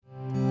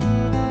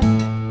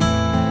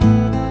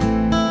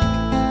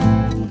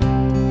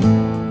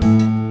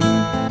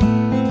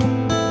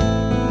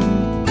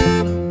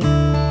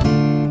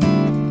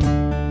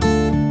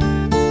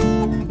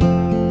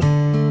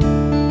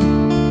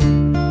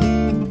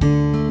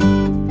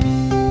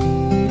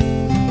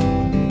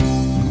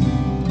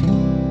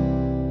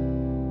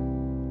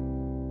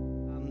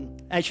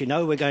as you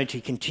know, we're going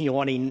to continue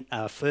on in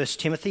 1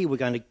 Timothy. We're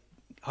going to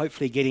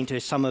hopefully get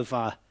into some of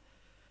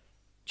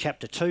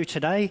chapter 2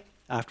 today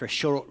after a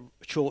short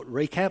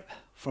recap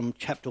from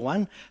chapter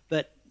 1.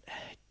 But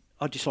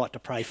I'd just like to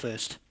pray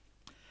first.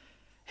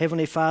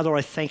 Heavenly Father,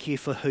 I thank you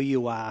for who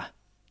you are.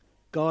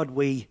 God,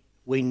 we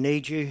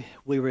need you.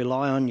 We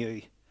rely on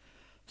you.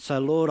 So,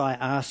 Lord, I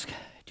ask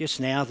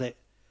just now that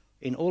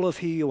in all of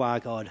who you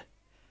are, God,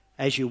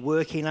 as you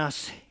work in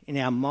us, in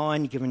our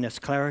mind, giving us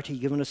clarity,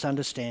 giving us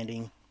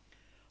understanding,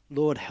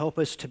 Lord, help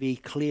us to be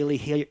clearly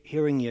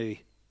hearing you,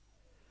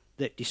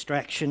 that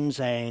distractions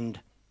and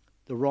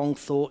the wrong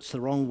thoughts, the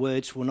wrong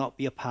words will not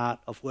be a part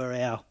of where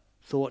our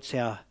thoughts,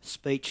 our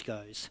speech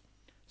goes.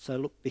 So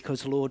look,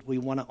 because, Lord, we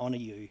want to honour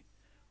you.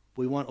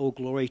 We want all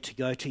glory to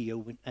go to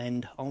you,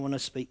 and I want to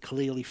speak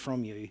clearly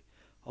from you,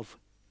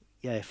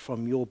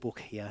 from your book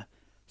here.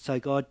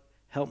 So, God,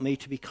 help me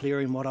to be clear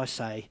in what I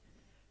say,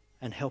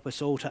 and help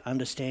us all to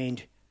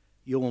understand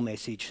your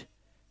message,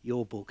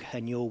 your book,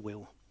 and your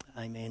will.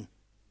 Amen.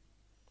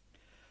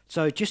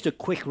 So just a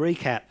quick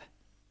recap,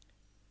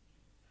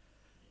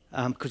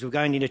 because we're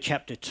going into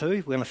chapter 2.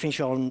 We're going to finish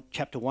on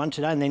chapter 1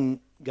 today and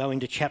then go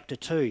into chapter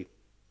 2.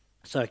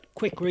 So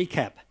quick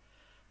recap.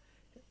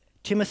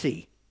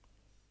 Timothy,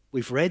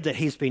 we've read that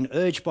he's been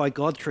urged by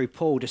God through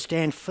Paul to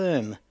stand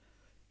firm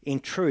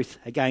in truth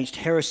against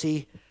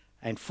heresy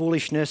and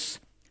foolishness,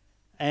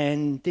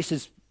 and this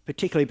has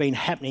particularly been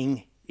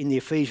happening in the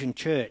Ephesian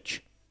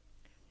church.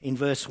 In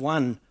verse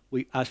 2,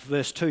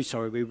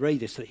 we read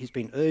this, that he's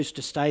been urged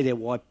to stay there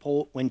when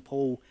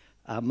Paul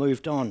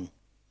moved on.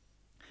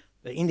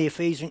 But in the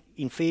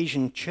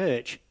Ephesian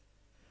church,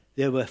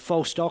 there were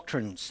false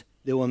doctrines,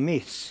 there were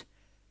myths,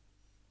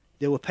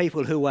 there were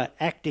people who were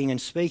acting and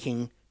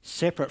speaking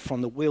separate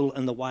from the will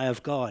and the way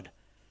of God.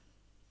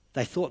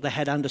 They thought they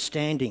had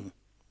understanding,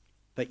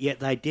 but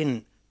yet they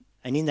didn't.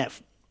 And in that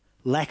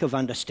lack of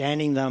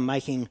understanding, they were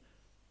making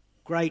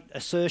great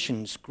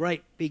assertions,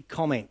 great big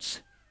comments,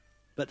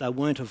 but they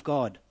weren't of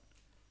God.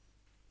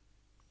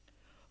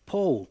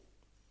 Paul,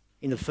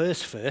 in the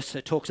first verse,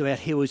 it talks about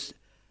he was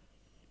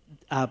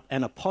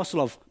an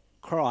apostle of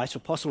Christ,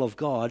 apostle of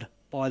God,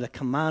 by the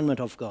commandment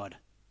of God.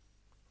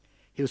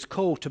 He was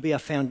called to be a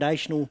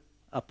foundational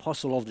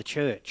apostle of the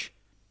church,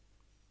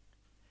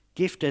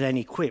 gifted and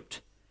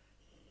equipped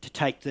to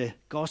take the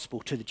gospel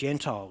to the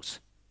Gentiles.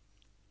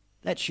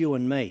 That's you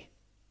and me.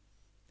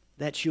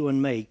 That's you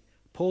and me.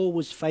 Paul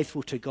was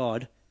faithful to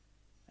God,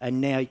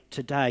 and now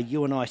today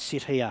you and I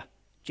sit here,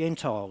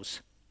 Gentiles.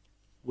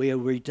 We are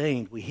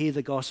redeemed. We hear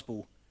the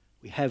gospel.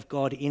 We have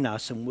God in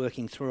us and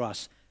working through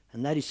us,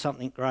 and that is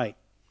something great.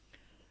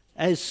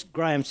 As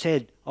Graham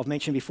said, I've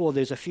mentioned before,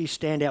 there's a few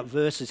standout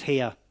verses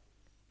here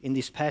in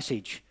this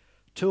passage.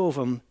 Two of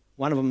them,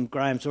 one of them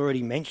Graham's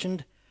already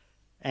mentioned,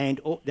 and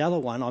the other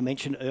one I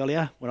mentioned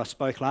earlier when I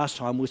spoke last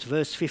time was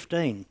verse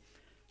 15.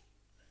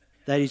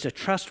 That is a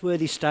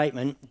trustworthy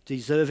statement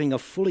deserving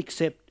of full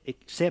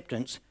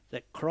acceptance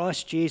that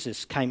Christ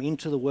Jesus came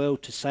into the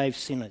world to save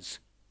sinners.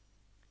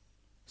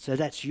 So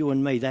that's you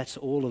and me, that's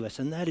all of us.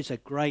 And that is a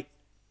great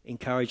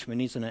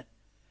encouragement, isn't it?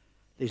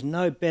 There's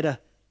no better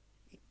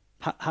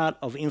part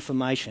of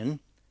information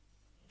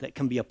that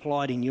can be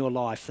applied in your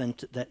life than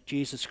that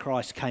Jesus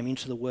Christ came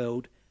into the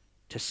world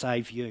to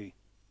save you.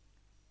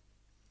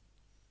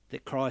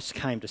 That Christ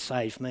came to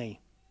save me.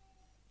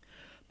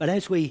 But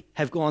as we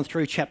have gone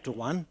through chapter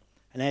 1,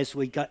 and as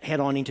we head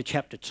on into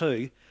chapter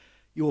 2,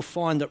 you'll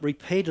find that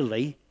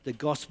repeatedly the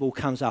gospel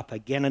comes up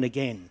again and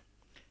again.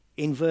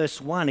 In verse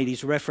 1, it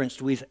is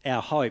referenced with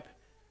our hope,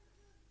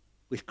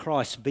 with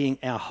Christ being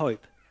our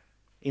hope.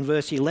 In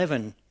verse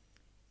 11,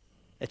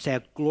 it's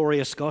our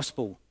glorious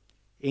gospel.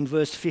 In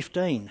verse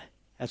 15,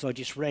 as I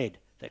just read,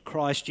 that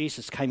Christ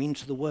Jesus came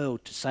into the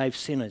world to save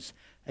sinners.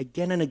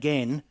 Again and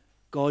again,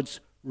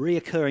 God's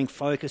reoccurring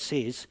focus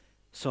is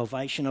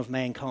salvation of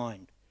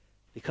mankind.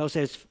 Because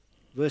as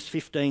verse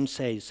 15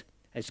 says,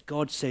 as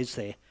God says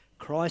there,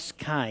 Christ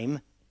came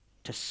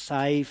to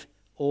save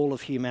all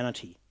of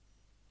humanity.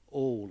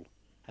 All.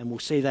 And we'll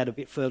see that a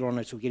bit further on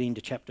as we get into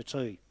chapter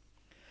 2.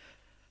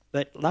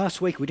 But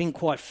last week we didn't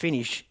quite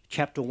finish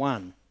chapter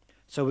 1.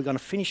 So we're going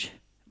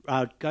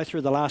to go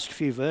through the last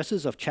few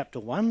verses of chapter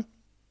 1,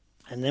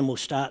 and then we'll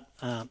start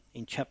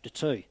in chapter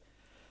 2.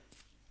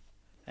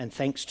 And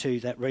thanks to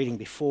that reading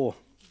before,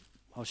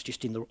 I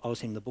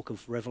was in the book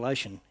of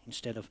Revelation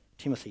instead of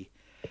Timothy.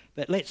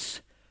 But let's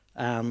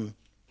go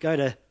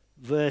to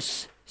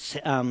verse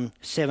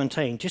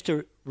 17, just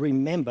to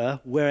remember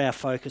where our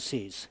focus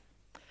is.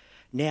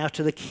 Now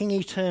to the King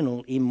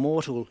eternal,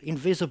 immortal,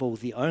 invisible,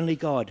 the only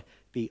God,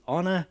 be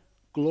honour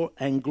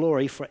and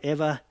glory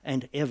forever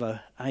and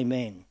ever.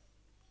 Amen.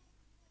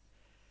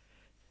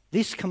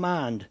 This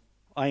command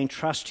I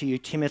entrust to you,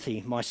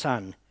 Timothy, my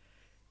son,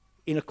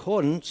 in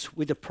accordance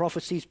with the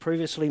prophecies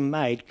previously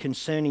made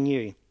concerning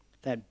you,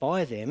 that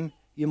by them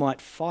you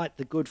might fight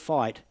the good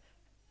fight,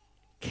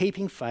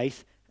 keeping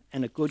faith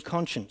and a good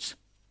conscience,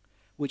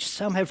 which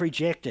some have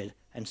rejected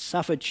and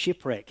suffered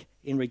shipwreck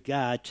in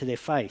regard to their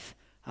faith.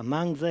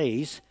 Among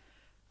these,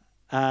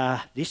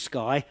 this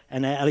guy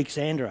and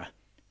Alexandra,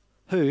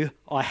 who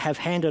I have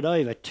handed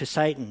over to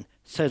Satan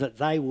so that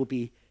they will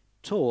be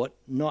taught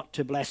not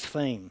to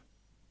blaspheme.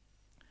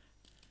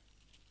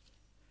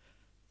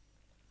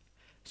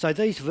 So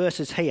these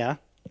verses here,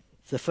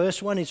 the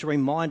first one is a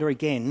reminder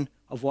again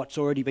of what's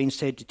already been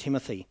said to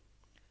Timothy.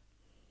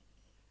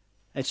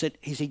 It's that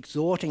he's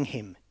exhorting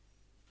him.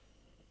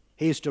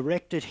 He has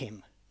directed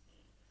him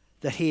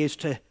that he is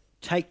to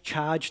take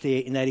charge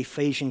there in that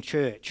Ephesian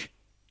church.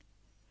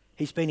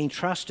 He's been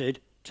entrusted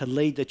to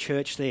lead the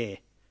church there,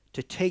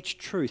 to teach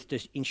truth, to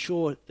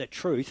ensure that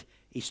truth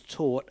is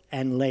taught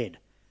and led.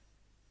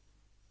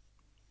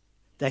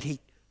 That he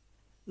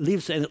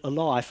lives a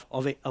life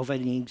of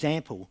an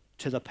example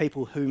to the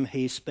people whom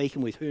he is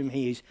speaking with, whom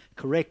he is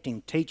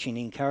correcting, teaching,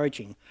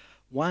 encouraging.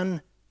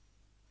 One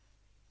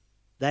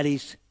that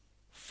is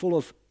full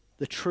of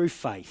the true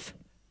faith,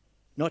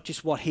 not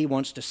just what he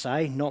wants to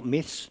say, not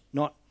myths,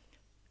 not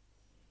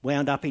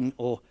wound up in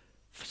or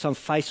some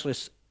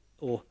faceless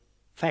or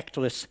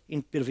factless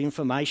bit of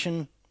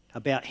information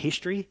about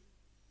history,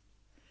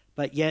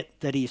 but yet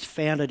that he is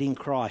founded in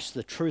Christ,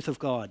 the truth of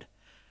God,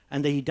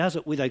 and that he does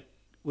it with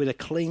a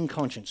clean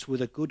conscience,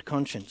 with a good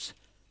conscience,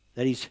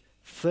 that he's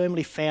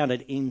firmly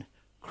founded in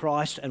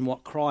Christ and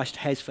what Christ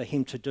has for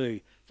him to do.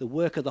 The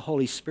work of the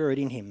Holy Spirit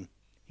in him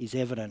is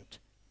evident.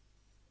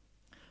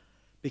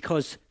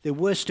 Because there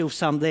were still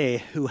some there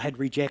who had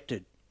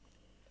rejected,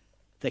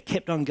 that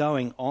kept on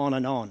going on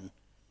and on.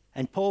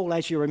 And Paul,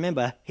 as you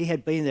remember, he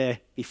had been there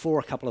before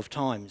a couple of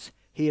times.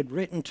 He had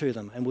written to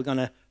them, and we're going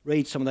to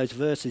read some of those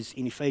verses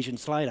in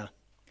Ephesians later.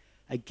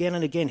 Again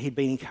and again, he'd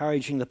been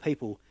encouraging the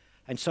people.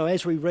 And so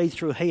as we read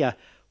through here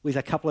with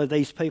a couple of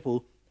these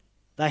people,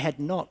 they had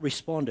not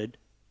responded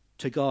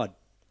to God.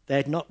 They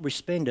had not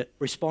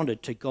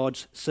responded to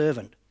God's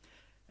servant.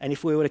 And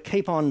if we were to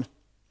keep on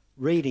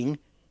reading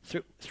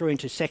through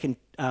into 2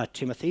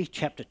 Timothy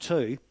chapter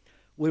 2,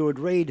 we would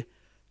read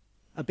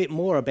a bit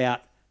more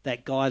about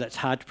that guy that's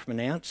hard to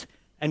pronounce,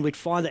 and we'd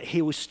find that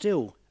he was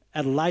still,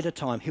 at a later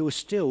time, he was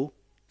still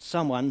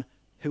someone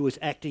who was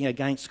acting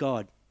against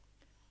God.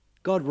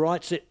 God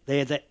writes it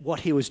there that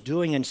what he was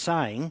doing and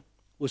saying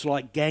was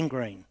like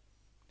gangrene.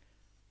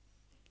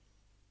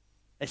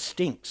 It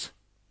stinks.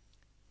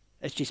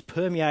 It's just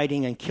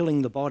permeating and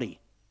killing the body.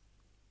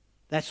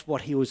 That's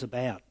what he was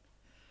about.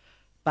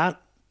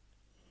 But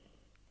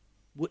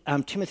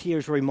Timothy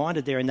is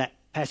reminded there in that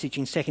passage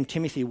in 2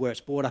 Timothy where it's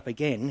brought up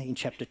again in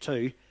chapter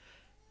 2,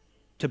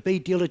 to be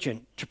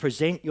diligent, to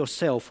present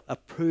yourself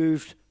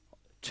approved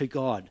to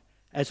God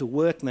as a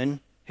workman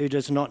who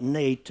does not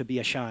need to be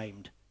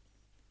ashamed.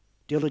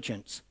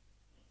 Diligence.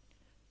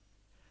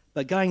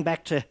 But going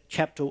back to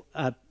chapter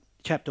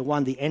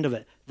 1, the end of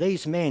it,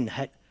 these men,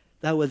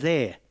 they were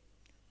there.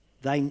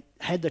 They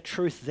had the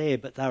truth there,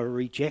 but they were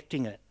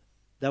rejecting it.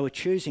 They were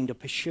choosing to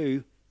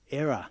pursue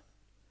error.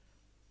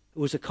 It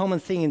was a common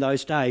thing in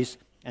those days,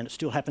 and it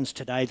still happens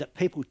today, that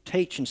people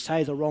teach and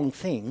say the wrong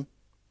thing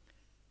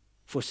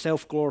for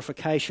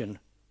self-glorification,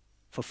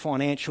 for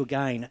financial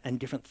gain and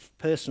different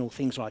personal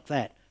things like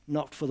that,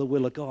 not for the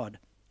will of God.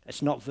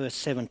 It's not verse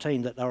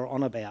 17 that they were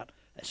on about.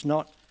 It's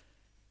not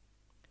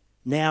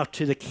now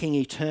to the King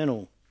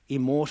eternal,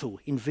 immortal,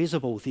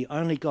 invisible, the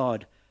only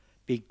God,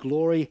 be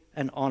glory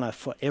and honour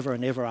forever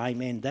and ever.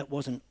 Amen. That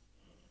wasn't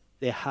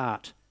their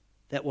heart.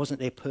 That wasn't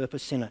their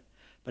purpose in it.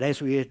 But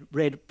as we had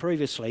read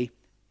previously,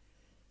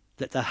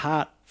 that the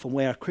heart from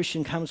where a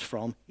Christian comes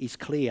from is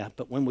clear.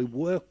 But when we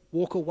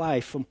walk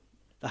away from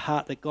the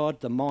heart that God,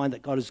 the mind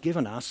that God has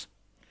given us,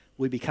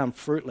 we become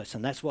fruitless.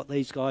 And that's what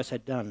these guys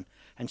had done.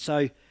 And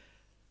so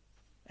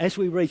as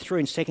we read through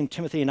in 2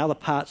 Timothy and other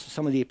parts of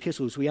some of the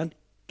epistles, we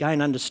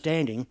gain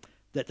understanding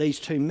that these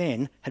two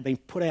men had been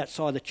put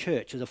outside the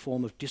church as a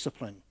form of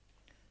discipline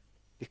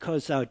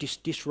because they were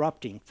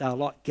disrupting. They were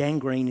like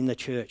gangrene in the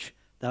church.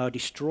 They were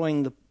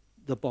destroying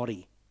the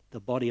body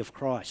of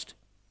Christ.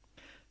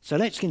 So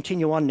let's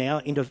continue on now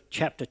into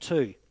chapter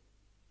 2.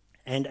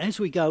 And as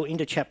we go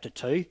into chapter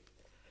 2,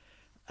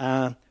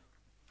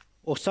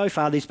 or so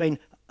far there's been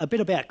a bit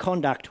about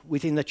conduct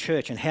within the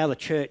church and how the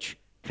church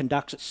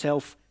conducts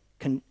itself.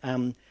 And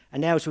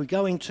now as we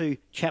go into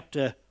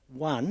chapter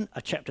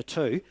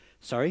 2,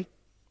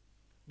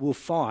 we'll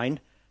find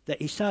that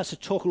he starts to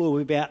talk a little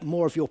bit about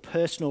more of your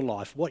personal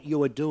life, what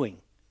you are doing.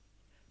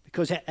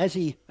 Because as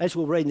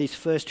we'll read in these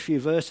first few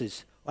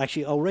verses,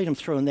 actually I'll read them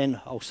through and then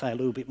I'll say a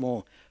little bit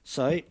more.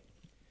 So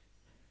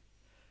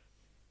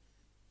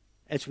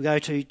as we go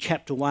to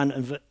chapter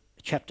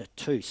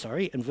 2,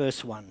 and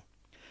verse 1.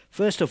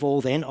 First of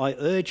all then, I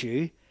urge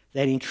you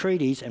that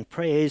entreaties and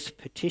prayers,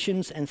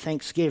 petitions and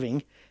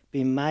thanksgiving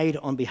be made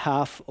on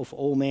behalf of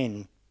all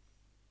men,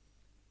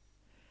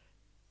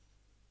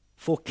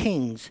 for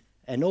kings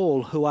and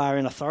all who are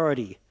in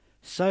authority,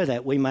 so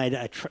that we may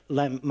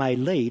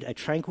lead a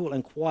tranquil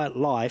and quiet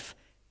life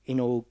in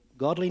all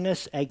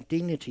godliness and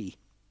dignity.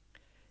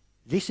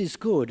 This is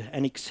good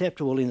and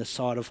acceptable in the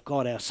sight of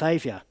God our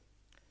Saviour,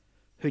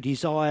 who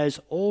desires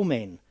all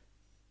men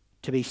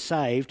to be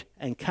saved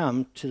and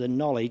come to the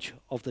knowledge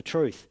of the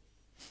truth.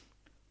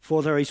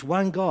 For there is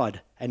one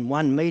God and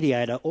one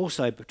mediator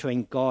also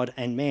between God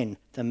and men,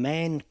 the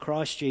man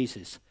Christ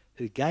Jesus,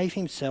 who gave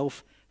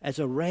himself as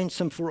a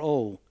ransom for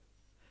all,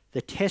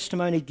 the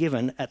testimony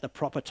given at the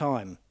proper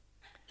time.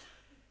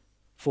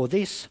 For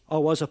this I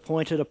was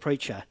appointed a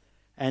preacher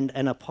and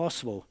an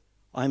apostle.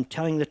 I am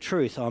telling the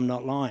truth, I am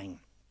not lying.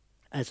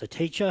 As a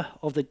teacher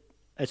of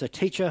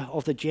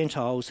the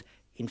Gentiles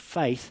in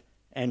faith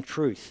and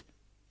truth.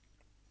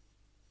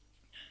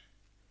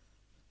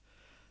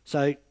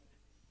 So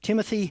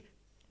Timothy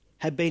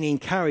had been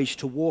encouraged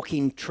to walk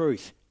in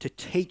truth, to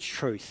teach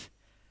truth.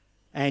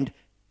 And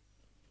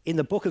in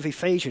the book of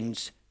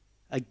Ephesians,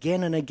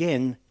 again and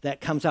again that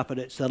comes up, and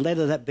it's the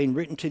letter that had been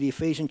written to the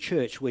Ephesian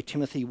church where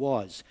Timothy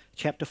was.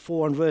 Chapter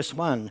 4 and verse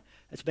 1,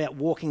 it's about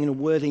walking in a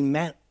worthy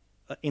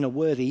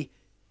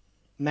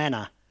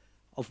manner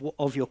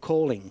of your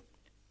calling.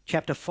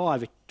 Chapter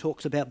 5, it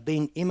talks about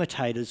being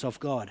imitators of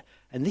God.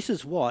 And this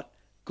is what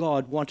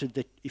God wanted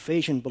the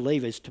Ephesian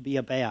believers to be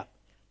about,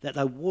 that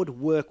they would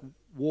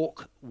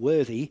walk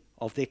worthy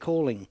of their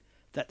calling,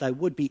 that they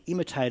would be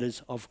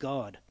imitators of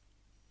God.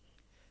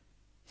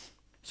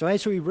 So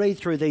as we read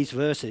through these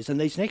verses, and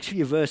these next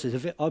few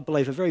verses, I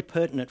believe, are very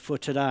pertinent for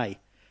today,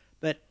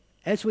 but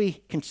as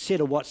we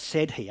consider what's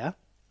said here,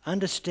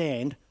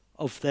 understand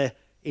of the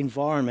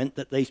environment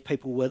that these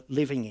people were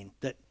living in,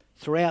 that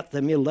throughout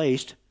the Middle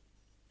East,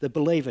 the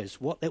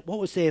believers, what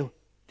was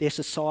their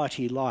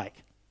society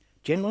like?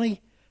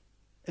 Generally,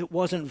 it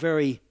wasn't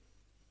very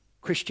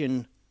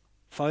Christian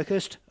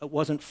focused. It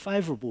wasn't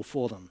favourable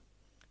for them.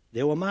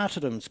 There were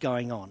martyrdoms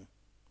going on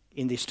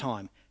in this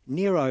time.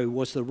 Nero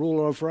was the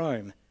ruler of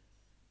Rome,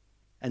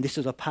 and this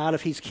is a part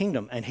of his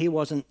kingdom, and he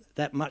wasn't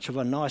that much of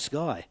a nice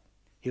guy.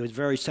 He was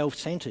very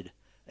self-centred,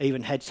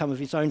 even had some of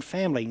his own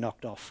family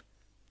knocked off.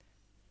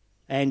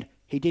 And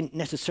he didn't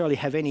necessarily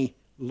have any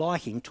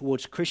liking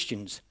towards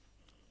Christians.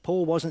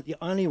 Paul wasn't the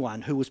only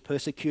one who was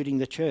persecuting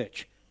the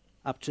church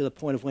up to the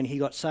point of when he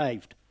got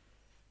saved.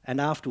 And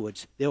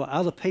afterwards, there were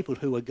other people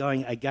who were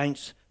going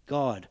against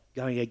God,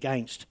 going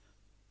against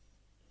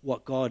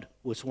what God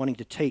was wanting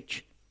to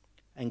teach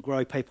and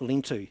grow people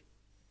into.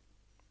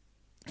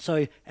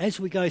 So as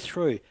we go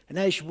through, and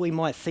as we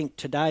might think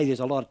today there's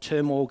a lot of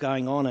turmoil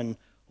going on,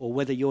 or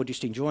whether you're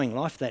just enjoying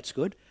life, that's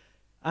good,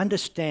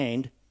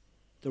 understand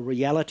the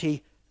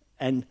reality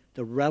and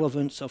the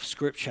relevance of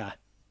Scripture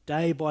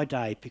day by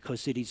day,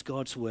 because it is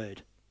God's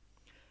word.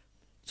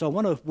 So I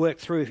want to work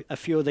through a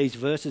few of these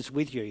verses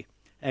with you,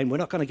 and we're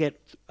not going to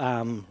get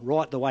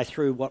right the way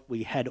through what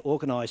we had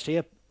organised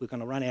here. We're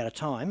going to run out of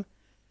time,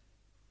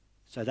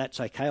 so that's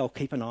okay. I'll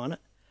keep an eye on it.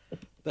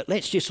 But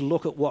let's just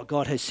look at what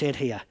God has said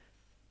here.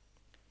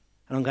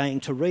 And I'm going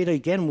to read it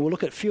again. We'll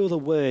look at a few of the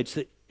words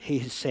that he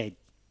has said.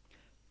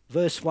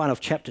 Verse 1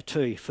 of chapter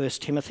 2, 1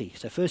 Timothy.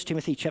 So 1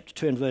 Timothy chapter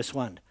 2 and verse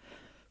 1.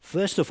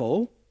 First of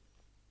all,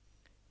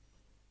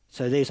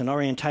 so there's an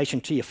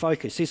orientation to your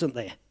focus, isn't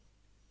there?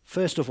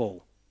 First of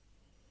all,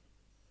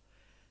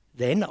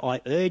 then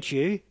I urge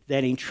you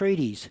that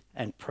entreaties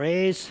and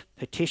prayers,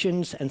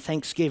 petitions and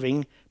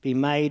thanksgiving be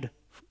made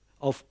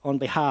on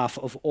behalf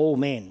of all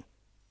men.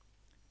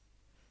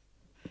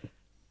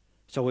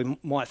 So we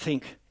might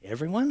think,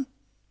 everyone?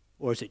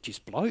 Or is it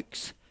just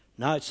blokes?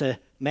 No, it's a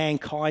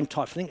mankind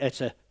type thing.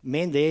 It's a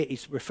men there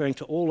is referring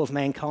to all of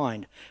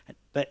mankind.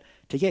 But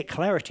to get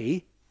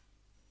clarity,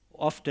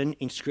 often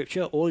in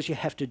Scripture, all you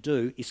have to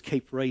do is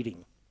keep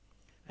reading.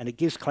 And it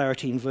gives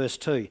clarity in verse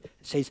 2. It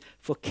says,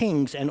 for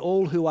kings and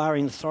all who are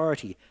in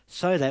authority,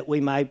 so that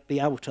we may be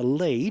able to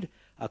lead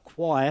a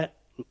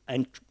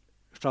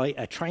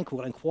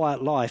tranquil and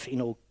quiet life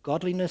in all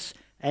godliness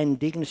and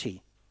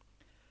dignity.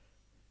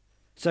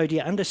 So do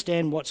you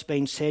understand what's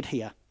been said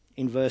here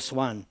in verse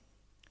 1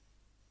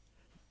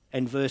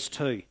 and verse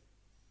 2?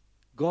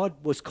 God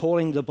was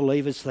calling the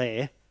believers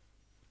there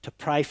to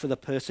pray for the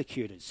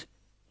persecutors,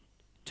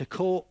 to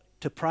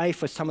pray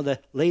for some of the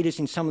leaders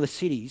in some of the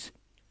cities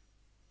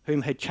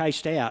whom had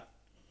chased out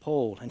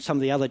Paul and some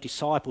of the other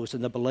disciples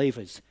and the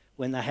believers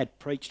when they had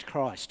preached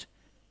Christ.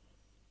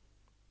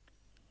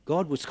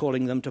 God was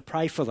calling them to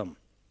pray for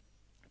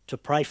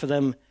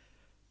them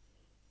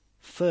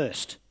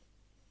first,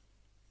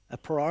 a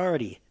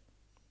priority.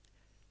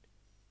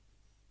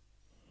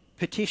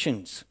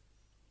 Petitions.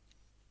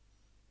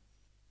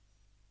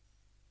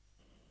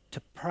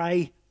 To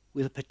pray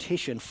with a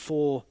petition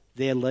for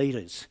their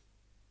leaders.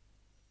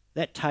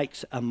 That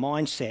takes a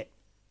mindset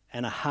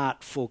and a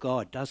heart for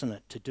God, doesn't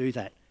it, to do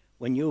that?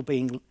 When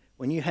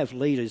you have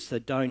leaders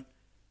that don't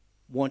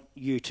want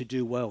you to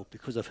do well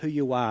because of who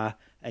you are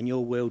and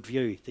your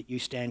worldview, that you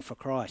stand for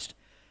Christ.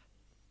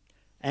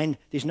 And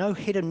there's no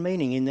hidden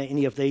meaning in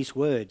any of these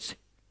words.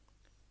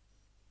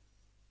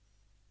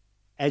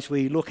 As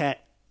we look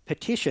at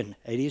petition,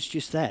 it is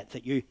just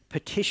that you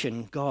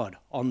petition God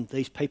on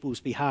these people's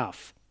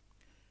behalf.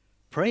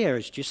 Prayer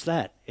is just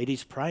that. It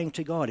is praying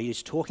to God. It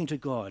is talking to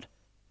God.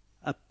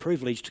 A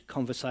privileged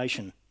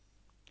conversation.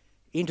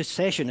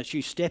 Intercession, it's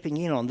you stepping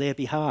in on their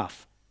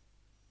behalf.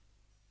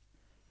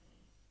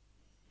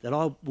 That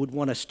I would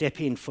want to step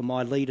in for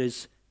my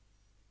leaders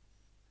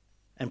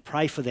and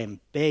pray for them,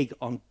 beg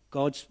on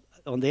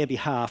their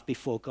behalf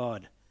before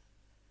God.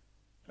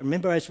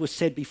 Remember, as was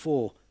said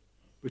before,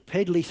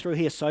 repeatedly through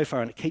here so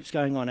far, and it keeps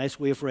going on as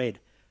we have read,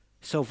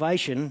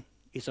 salvation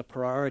is a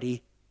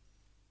priority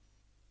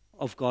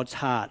of God's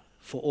heart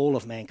for all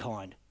of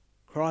mankind.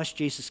 Christ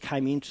Jesus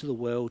came into the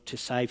world to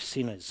save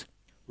sinners.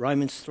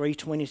 Romans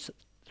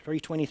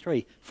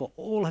 3:23, for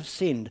all have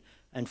sinned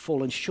and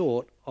fallen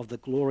short of the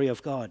glory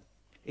of God.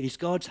 It is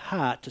God's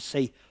heart to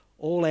see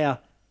all our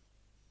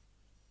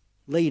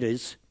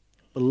leaders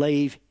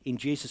believe in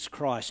Jesus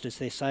Christ as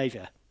their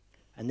Saviour.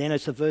 And then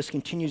as the verse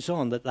continues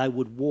on, that they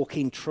would walk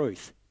in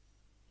truth.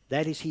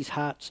 That is his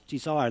heart's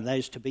desire, and that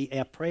is to be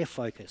our prayer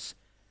focus.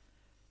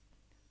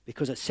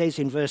 Because it says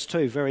in verse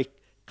 2 very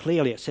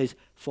clearly, it says,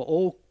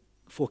 for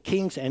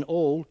kings and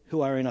all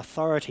who are in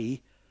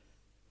authority,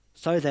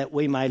 so that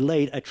we may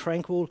lead a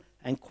tranquil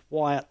and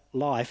quiet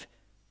life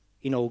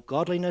in all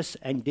godliness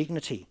and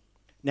dignity.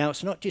 Now,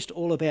 it's not just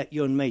all about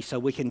you and me, so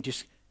we can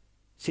just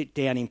sit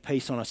down in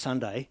peace on a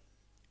Sunday,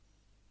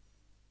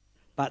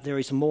 but there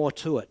is more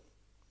to it.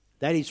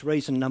 That is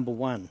reason number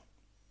one.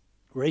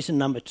 Reason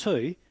number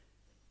two,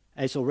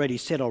 as already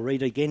said, I'll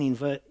read again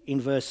in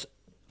verses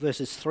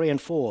 3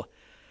 and 4.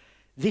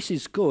 This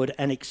is good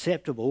and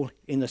acceptable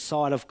in the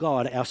sight of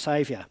God, our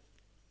Saviour.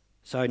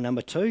 So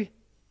number two,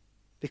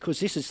 because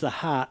this is the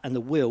heart and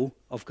the will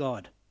of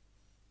God.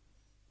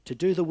 To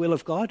do the will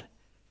of God,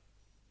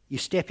 you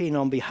step in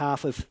on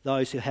behalf of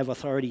those who have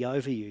authority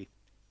over you,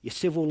 your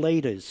civil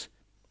leaders,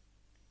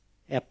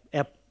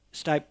 our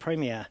state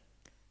premier,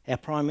 our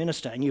Prime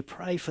Minister, and you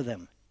pray for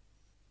them.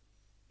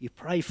 You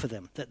pray for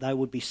them that they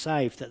would be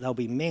saved, that they'll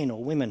be men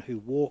or women who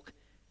walk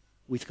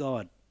with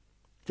God.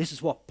 This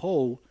is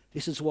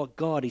what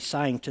God is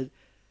saying to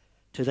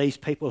these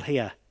people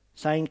here,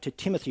 saying to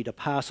Timothy to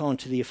pass on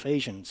to the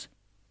Ephesians.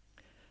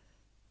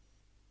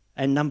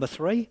 And number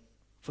three,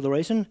 for the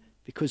reason,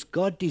 because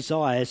God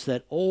desires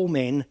that all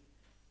men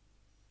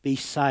be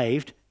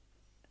saved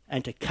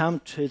and to come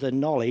to the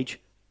knowledge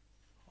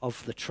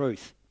of the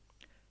truth.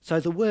 So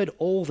the word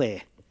all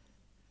there,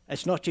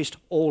 it's not just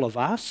all of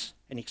us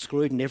and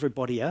excluding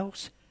everybody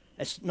else.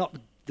 It's not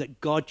that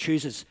God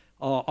chooses,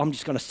 I'm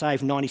just going to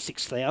save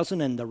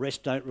 96,000 and the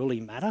rest don't really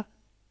matter.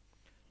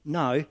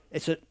 No,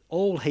 it's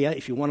all here.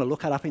 If you want to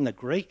look it up in the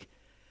Greek,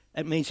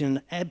 it means in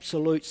an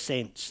absolute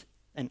sense.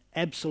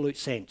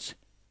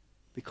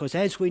 Because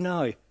as we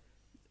know,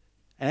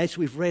 as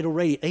we've read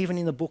already, even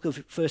in the book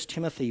of 1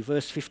 Timothy,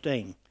 verse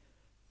 15,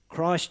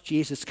 Christ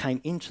Jesus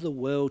came into the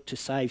world to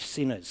save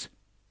sinners.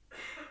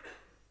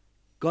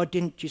 God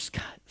didn't just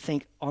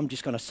think, I'm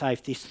just going to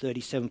save this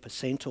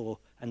 37%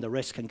 and the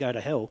rest can go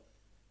to hell.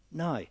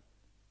 No.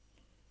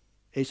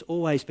 It's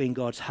always been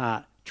God's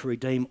heart to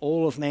redeem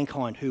all of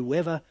mankind,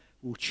 whoever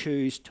will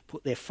choose to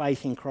put their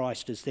faith in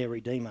Christ as their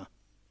Redeemer.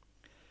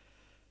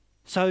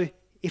 So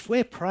if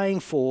we're praying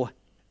for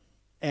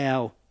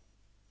our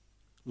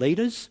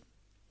leaders,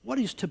 what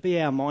is to be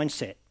our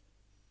mindset?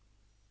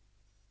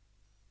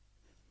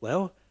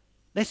 Well,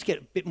 let's get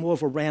a bit more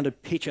of a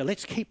rounded picture.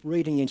 Let's keep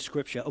reading in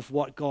Scripture of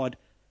what God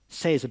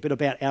says a bit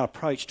about our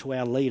approach to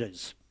our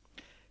leaders.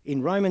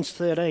 In Romans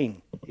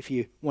 13, if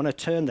you want to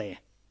turn there,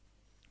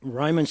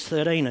 Romans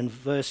 13 and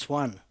verse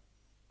 1.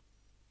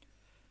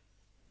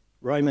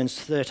 Romans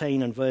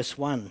 13 and verse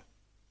 1.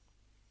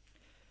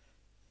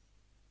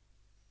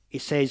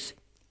 It says,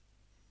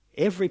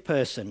 every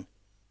person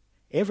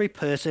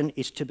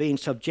is to be in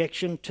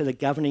subjection to the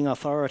governing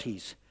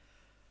authorities,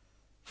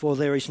 for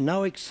there is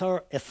no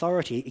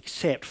authority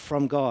except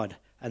from God,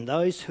 and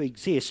those who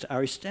exist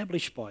are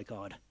established by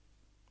God.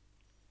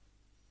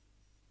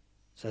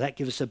 So that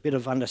gives us a bit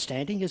of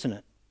understanding, isn't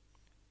it?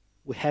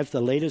 We have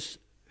the leaders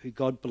who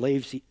God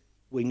believes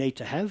we need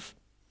to have.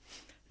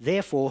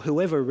 Therefore,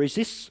 whoever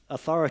resists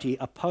authority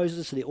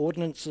opposes the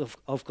ordinance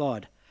of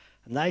God,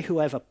 and they who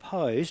have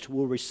opposed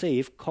will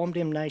receive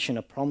condemnation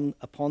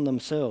upon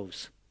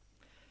themselves.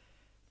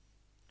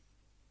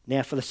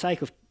 Now, for the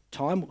sake of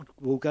time,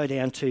 we'll go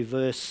down to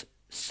verse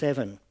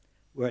 7,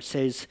 where it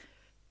says,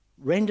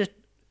 render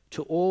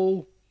to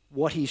all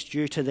what is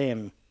due to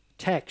them,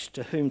 tax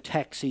to whom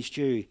tax is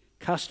due,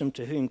 custom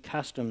to whom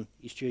custom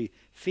is due,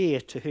 fear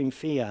to whom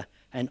fear,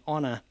 and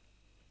honour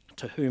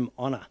to whom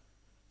honour.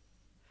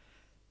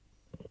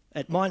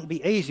 It mightn't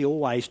be easy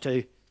always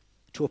to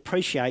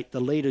appreciate the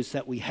leaders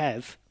that we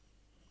have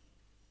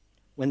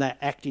when they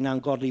act in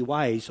ungodly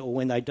ways or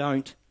when they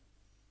don't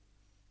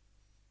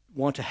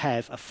want to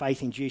have a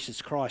faith in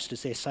Jesus Christ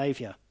as their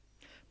Saviour.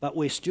 But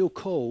we're still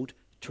called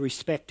to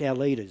respect our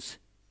leaders,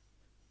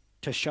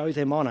 to show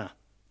them honour,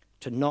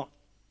 to not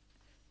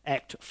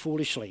act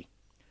foolishly.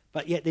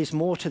 But yet there's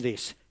more to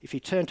this. If you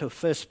turn to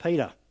 1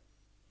 Peter,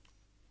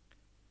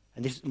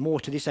 and there's more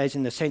to this as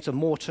in the sense of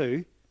more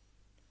to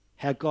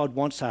how God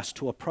wants us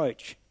to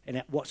approach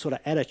and what sort of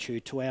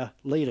attitude to our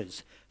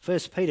leaders. 1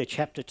 Peter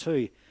chapter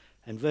 2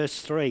 and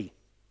verse 13.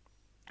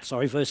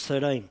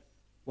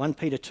 1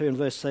 Peter 2 and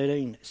verse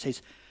 13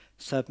 says,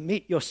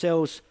 submit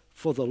yourselves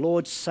for the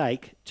Lord's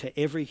sake to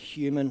every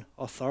human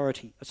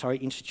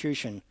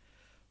institution,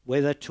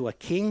 whether to a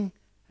king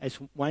as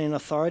one in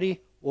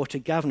authority, or to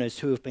governors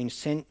who have been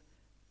sent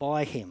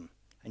by him.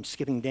 And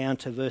skipping down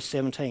to verse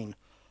 17,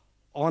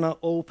 honour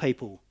all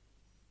people,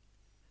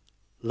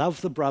 love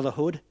the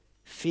brotherhood,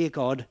 fear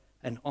God,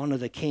 and honour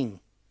the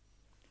king.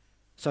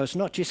 So it's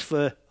not just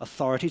for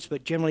authorities,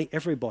 but generally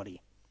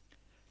everybody.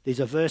 There's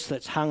a verse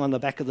that's hung on the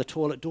back of the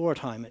toilet door at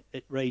home.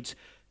 It reads,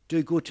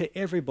 do good to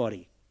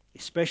everybody,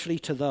 especially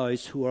to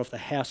those who are of the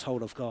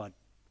household of God.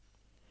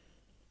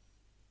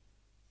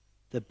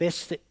 The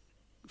best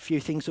few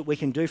things that we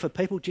can do for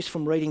people, just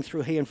from reading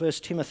through here in 1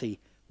 Timothy,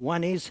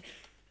 one is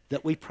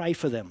that we pray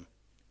for them.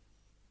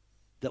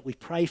 That we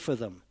pray for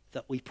them.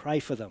 That we pray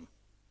for them.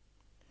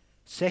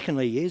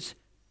 Secondly is,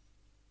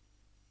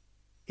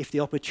 if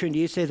the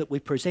opportunity is there, that we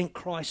present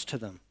Christ to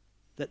them.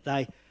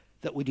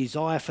 That we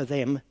desire for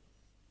them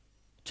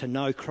to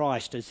know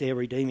Christ as their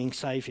redeeming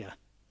Saviour.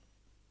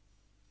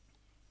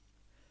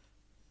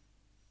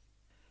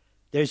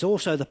 There's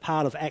also the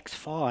part of Acts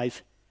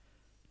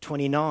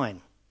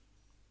 5:29.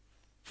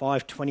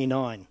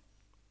 5:29.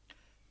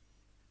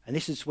 And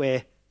this is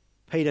where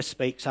Peter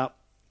speaks up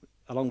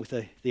along with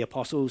the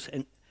apostles,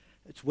 and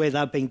it's where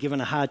they've been given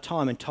a hard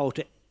time and told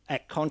to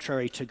act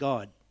contrary to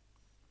God.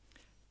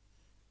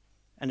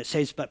 And it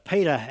says, but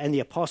Peter and the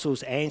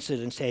apostles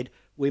answered and said,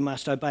 we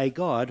must obey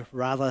God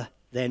rather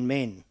than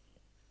men.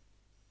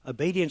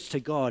 Obedience to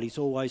God is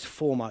always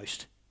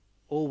foremost,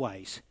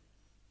 always.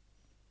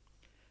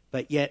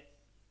 But yet,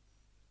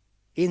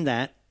 in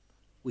that,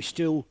 we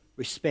still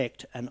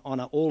respect and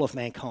honour all of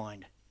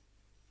mankind,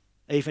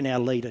 even our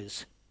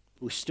leaders.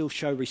 We still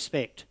show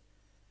respect.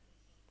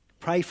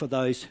 Pray for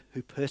those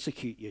who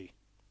persecute you.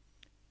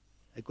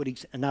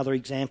 Another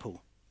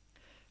example.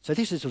 So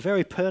this is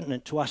very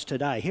pertinent to us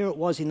today. Here it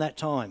was in that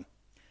time.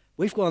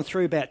 We've gone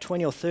through about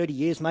 20 or 30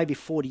 years, maybe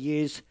 40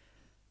 years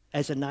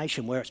as a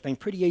nation where it's been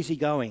pretty easy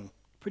going,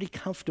 pretty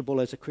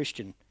comfortable as a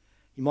Christian.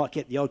 You might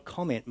get the odd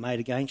comment made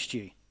against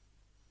you.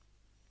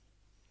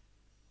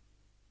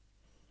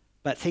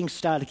 But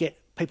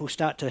people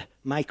start to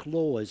make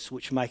laws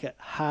which make it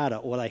harder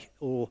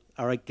or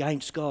are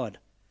against God.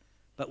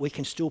 But we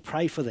can still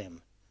pray for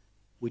them.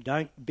 We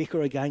don't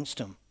bicker against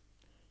them.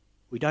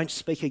 We don't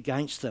speak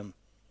against them,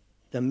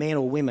 the men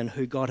or women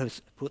who God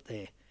has put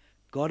there.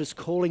 God is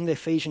calling the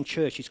Ephesian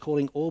church, he's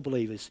calling all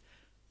believers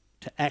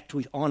to act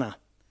with honour,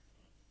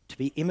 to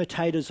be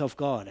imitators of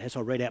God, as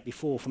I read out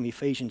before from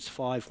Ephesians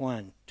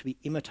 5:1, to be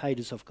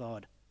imitators of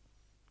God,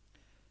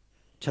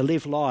 to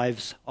live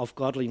lives of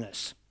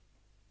godliness.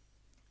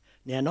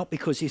 Now, not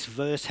because this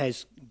verse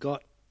has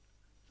got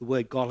the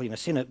word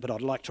godliness in it, but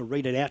I'd like to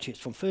read it out to you. It's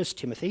from 1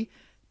 Timothy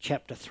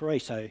chapter 3,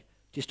 so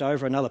just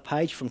over another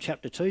page from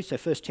chapter 2, so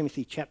 1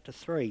 Timothy chapter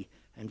 3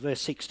 and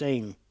verse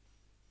 16.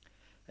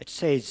 It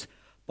says,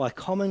 by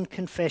common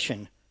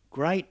confession,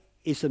 great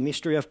is the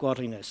mystery of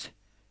godliness.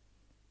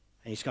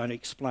 And he's going to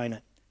explain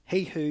it.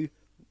 He who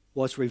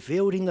was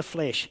revealed in the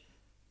flesh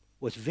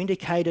was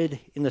vindicated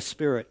in the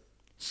spirit,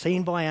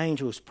 seen by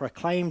angels,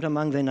 proclaimed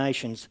among the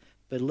nations,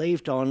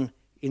 believed on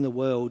in the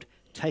world,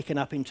 taken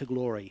up into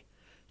glory.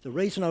 The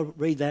reason I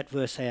read that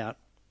verse out,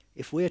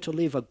 if we're to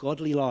live a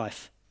godly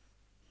life,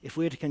 if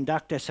we're to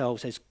conduct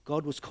ourselves as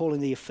God was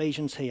calling the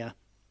Ephesians here,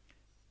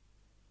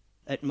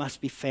 it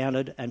must be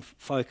founded and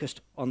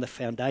focused on the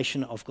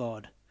foundation of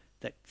God,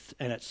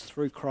 and it's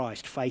through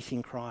Christ, faith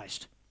in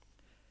Christ.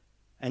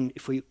 And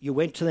if you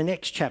went to the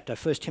next chapter,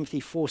 1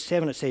 Timothy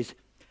 4:7, it says,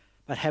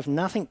 but have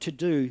nothing to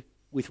do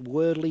with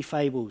worldly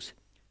fables,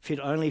 fit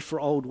only for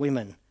old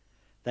women.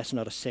 That's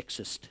not a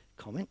sexist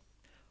comment.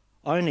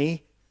 On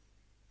the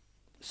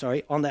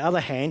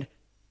other hand,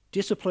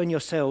 discipline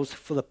yourselves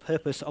for the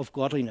purpose of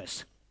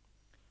godliness.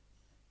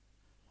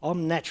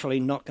 I'm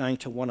naturally not going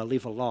to want to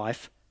live a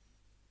life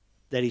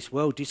that is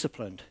well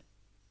disciplined.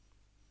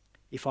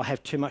 If I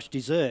have too much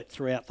dessert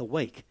throughout the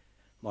week,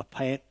 my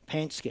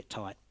pants get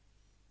tight.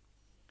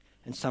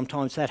 And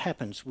sometimes that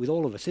happens with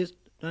all of us,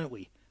 don't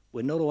we?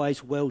 We're not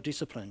always well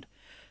disciplined.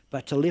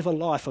 But to live a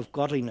life of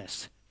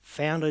godliness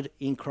founded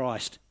in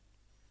Christ,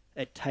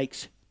 it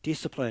takes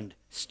disciplined,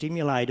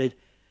 stimulated,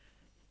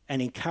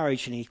 and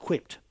encouraged and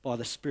equipped by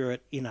the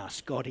Spirit in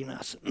us, God in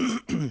us.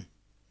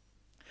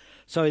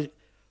 So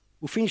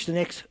we'll finish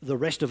the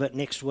rest of it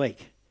next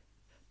week.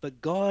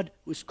 But God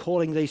was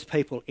calling these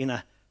people in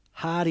a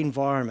hard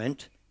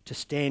environment to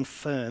stand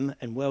firm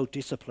and well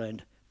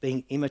disciplined,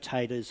 being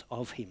imitators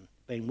of him,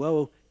 being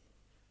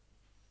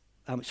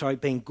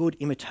good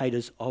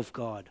imitators of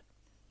God.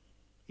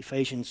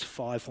 Ephesians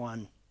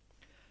 5:1.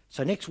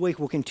 So next week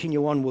we'll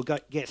continue on. We'll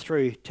get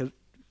through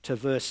to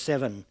verse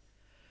 7.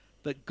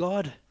 But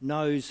God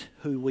knows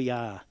who we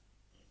are.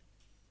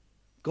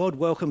 God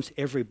welcomes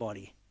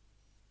everybody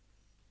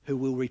who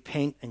will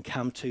repent and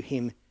come to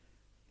him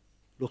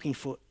looking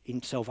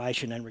in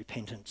salvation and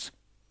repentance.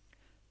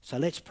 So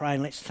let's pray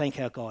and let's thank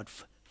our God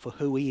for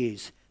who he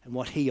is and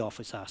what he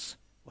offers us,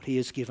 what he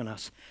has given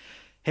us.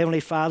 Heavenly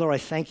Father, I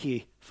thank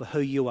you for who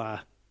you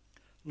are.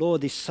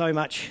 Lord, there's so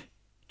much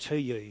to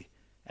you.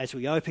 As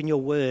we open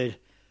your word,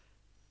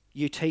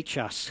 you teach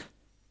us.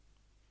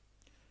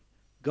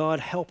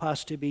 God, help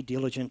us to be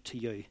diligent to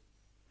you.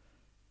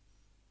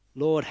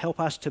 Lord, help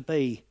us to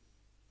be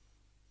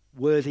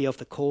worthy of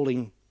the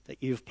calling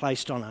that you've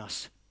placed on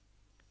us.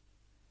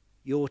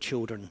 Your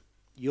children,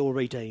 your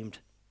redeemed.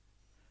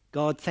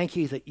 God, thank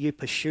you that you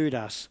pursued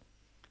us.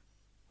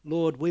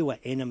 Lord, we were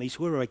enemies,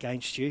 we were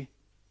against you,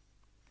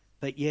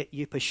 but yet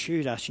you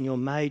pursued us and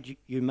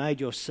you made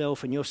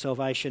yourself and your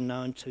salvation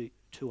known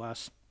to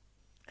us.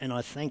 And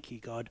I thank you,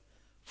 God,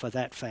 for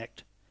that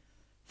fact.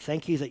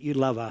 Thank you that you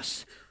love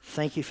us.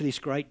 Thank you for this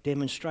great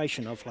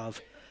demonstration of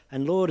love.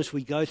 And Lord, as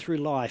we go through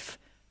life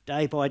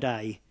day by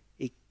day,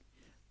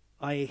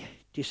 I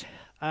just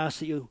ask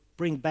that you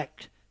bring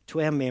back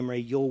to our memory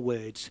your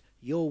words,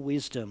 your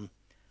wisdom.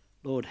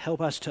 Lord, help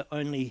us to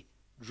only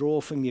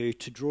draw from you,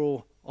 to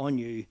draw on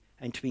you,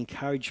 and to be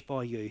encouraged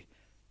by you.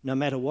 No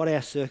matter what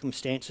our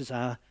circumstances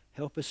are,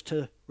 help us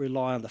to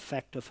rely on the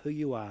fact of who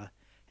you are,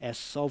 our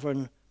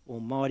sovereign,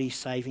 almighty,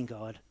 saving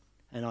God.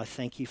 And I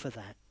thank you for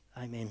that.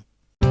 Amen.